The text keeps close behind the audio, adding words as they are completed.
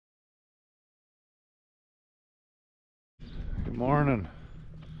Good morning.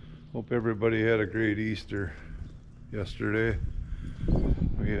 Hope everybody had a great Easter yesterday.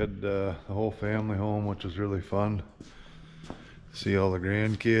 We had the whole family home, which was really fun. See all the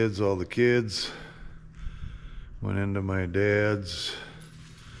grandkids, all the kids. Went into my dad's,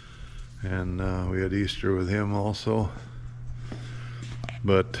 and we had Easter with him also.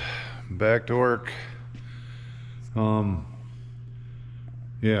 But back to work.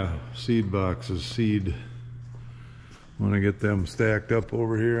 Yeah, seed boxes, seed. Want to get them stacked up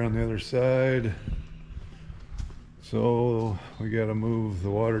over here on the other side. So we got to move the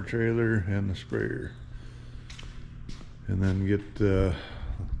water trailer and the sprayer, and then get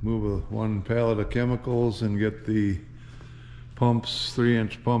move one pallet of chemicals and get the pumps,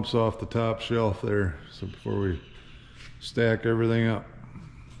 3-inch pumps off the top shelf there. So before we stack everything up,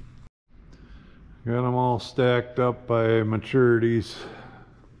 got them all stacked up by maturities.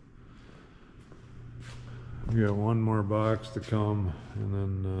 We got one more box to come, and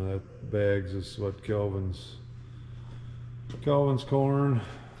then that bags is what Kelvin's corn.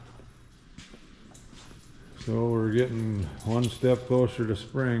 So we're getting one step closer to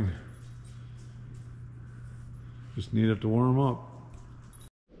spring. Just need it to warm up.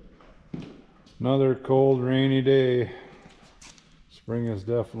 Another cold, rainy day. Spring is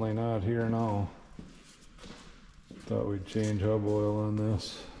definitely not here now. Thought we'd change hub oil on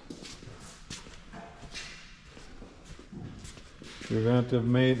this. Preventive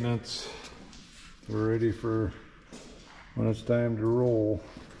maintenance. We're ready for when it's time to roll.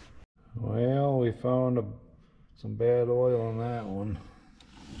 Well, we found some bad oil on that one.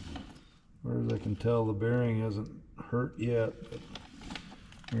 As far as I can tell, the bearing hasn't hurt yet, but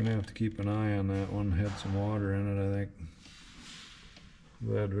we're gonna have to keep an eye on that one. Had some water in it, I think.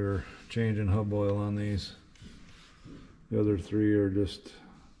 Glad we're changing hub oil on these. The other three are just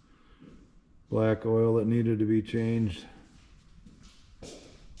black oil that needed to be changed.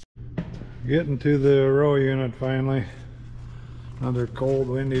 Getting to the row unit finally. Another cold,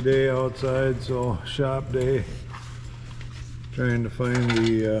 windy day outside, so shop day. Trying to find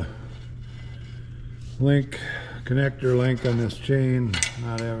the connector link on this chain.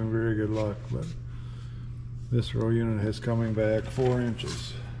 Not having very good luck, but this row unit is coming back 4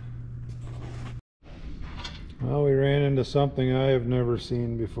 inches. Well, we ran into something I have never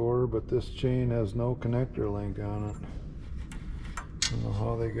seen before, but this chain has no connector link on it. I don't know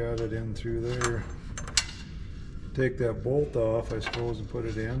how they got it in through there. Take that bolt off, I suppose, and put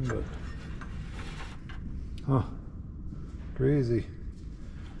it in, but huh, crazy.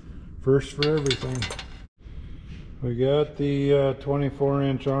 First for everything. We got the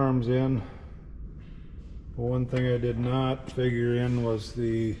 24-inch arms in. But one thing I did not figure in was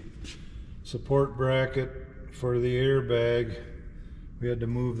the support bracket for the airbag. We had to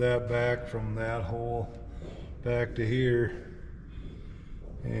move that back from that hole back to here,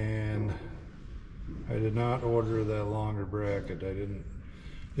 and I did not order that longer bracket. I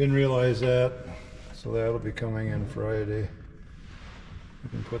didn't realize that, so that'll be coming in Friday. We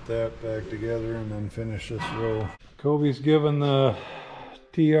can put that back together and then finish this row. Kobe's given the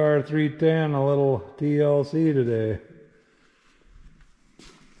TR310 a little TLC today.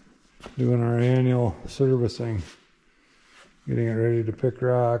 Doing our annual servicing. Getting it ready to pick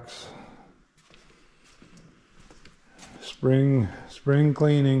rocks. Spring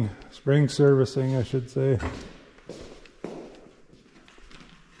cleaning. Spring servicing, I should say.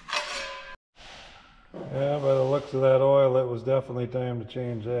 Yeah, by the looks of that oil, it was definitely time to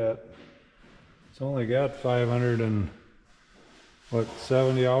change that. It's only got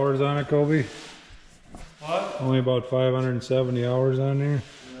 570 hours on it, Kobe? What? Only about 570 hours on there.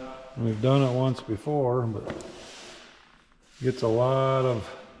 Yeah. And we've done it once before, but it gets a lot of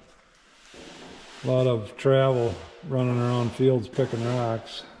travel running around fields picking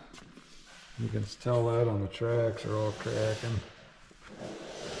rocks. You can tell that on the tracks are all cracking,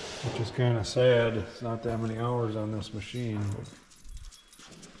 which is kind of sad. It's not that many hours on this machine.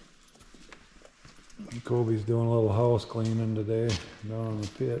 Kobe's doing a little house cleaning today down in the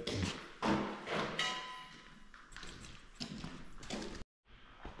pit.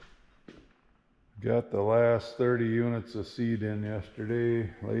 Got the last 30 units of seed in yesterday,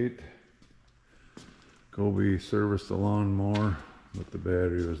 late. Kobe serviced the lawnmower, but the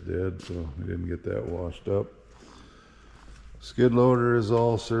battery was dead, so we didn't get that washed up. Skid loader is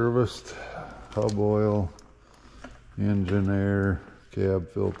all serviced. Hub oil, engine air,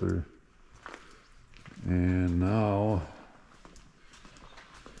 cab filter. And now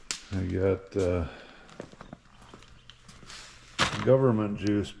I got government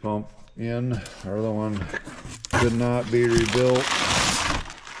juice pump in. Our other one could not be rebuilt.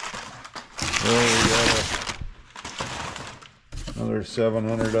 Well, we got Another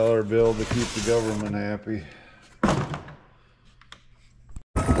 $700 bill to keep the government happy.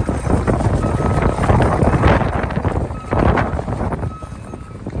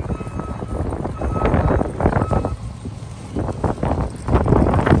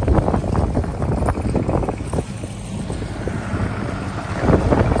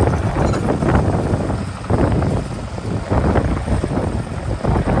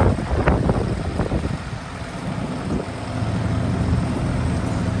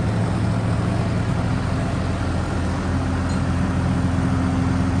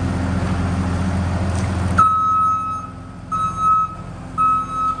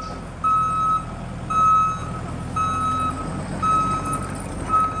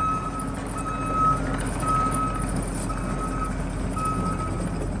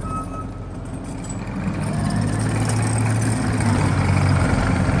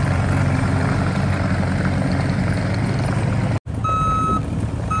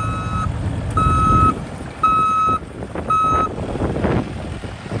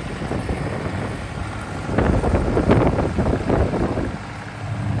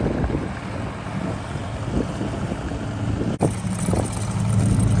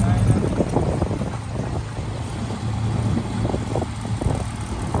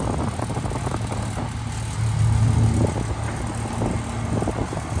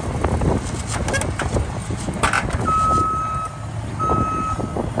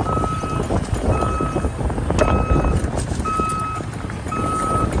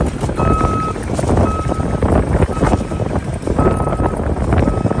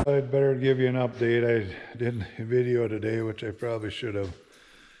 I'd better give you an update. I did a video today, which I probably should have.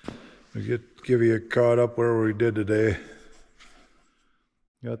 Give you a caught up where we did today.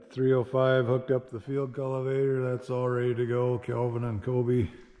 Got the 305 hooked up to the field cultivator. That's all ready to go. Calvin and Kobe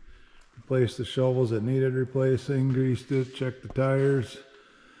replaced the shovels that needed replacing, greased it, checked the tires.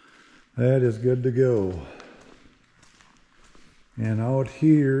 That is good to go. And out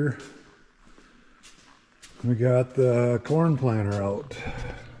here, we got the corn planter out.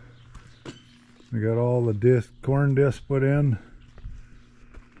 We got all the corn discs put in,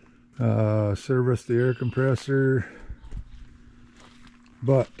 serviced the air compressor,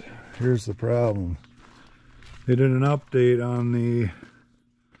 but here's the problem. They did an update on the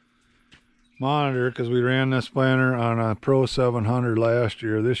monitor because we ran this planter on a Pro 700 last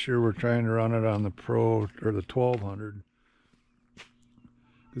year. This year we're trying to run it on the Pro, or the 1200,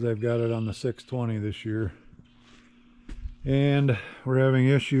 because I've got it on the 620 this year. And we're having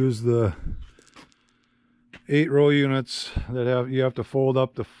issues. The 8-row units that you have to fold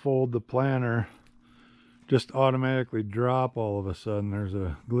up to fold the planter just automatically drop all of a sudden. There's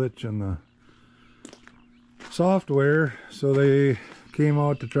a glitch in the software, so they came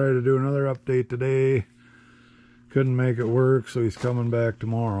out to try to do another update today. Couldn't make it work, so he's coming back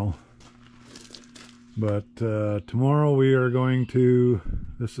tomorrow. But tomorrow we are going to,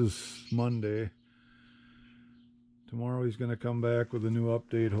 this is Monday, tomorrow he's going to come back with a new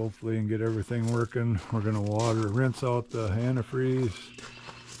update, hopefully, and get everything working. We're going to rinse out the antifreeze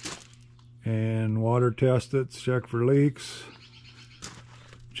and water test it, check for leaks,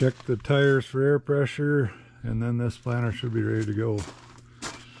 check the tires for air pressure, and then this planter should be ready to go.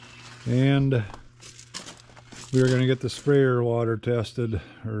 And we are going to get the sprayer water tested,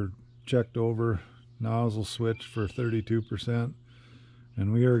 or checked over, nozzle switch for 32%,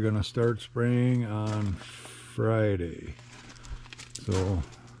 and we are going to start spraying on Friday. So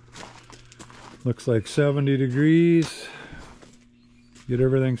looks like 70 degrees. Get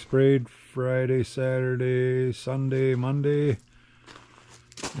everything sprayed Friday, Saturday, Sunday, Monday,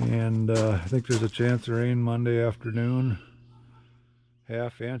 and I think there's a chance of rain Monday afternoon.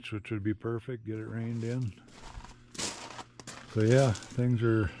 Half inch, which would be perfect. Get it rained in. So yeah, things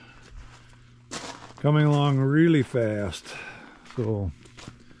are coming along really fast. So,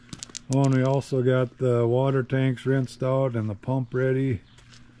 oh, and we also got the water tanks rinsed out and the pump ready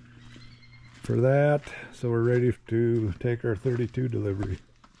for that. So we're ready to take our 32 delivery.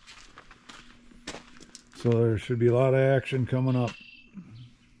 So there should be a lot of action coming up.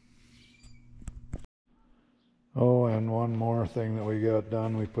 Oh, and one more thing that we got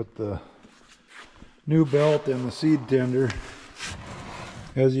done. We put the new belt in the seed tender.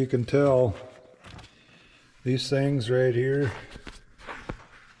 As you can tell, these things right here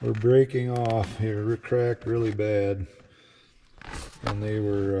were breaking off here, cracked really bad, and they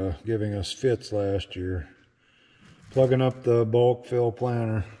were giving us fits last year. Plugging up the bulk fill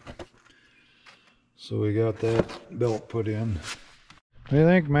planter. So we got that belt put in. What do you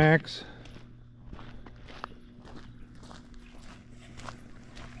think, Max?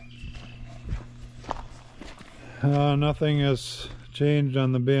 Nothing has changed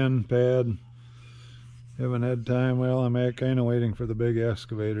on the bin pad. Haven't had time. Well, I'm kind of waiting for the big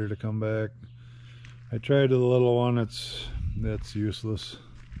excavator to come back. I tried the little one. That's useless.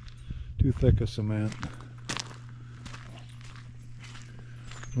 Too thick of cement.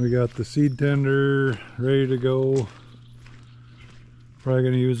 We got the seed tender ready to go. Probably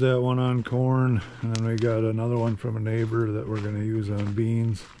going to use that one on corn, and then we got another one from a neighbor that we're going to use on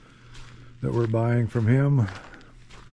beans that we're buying from him.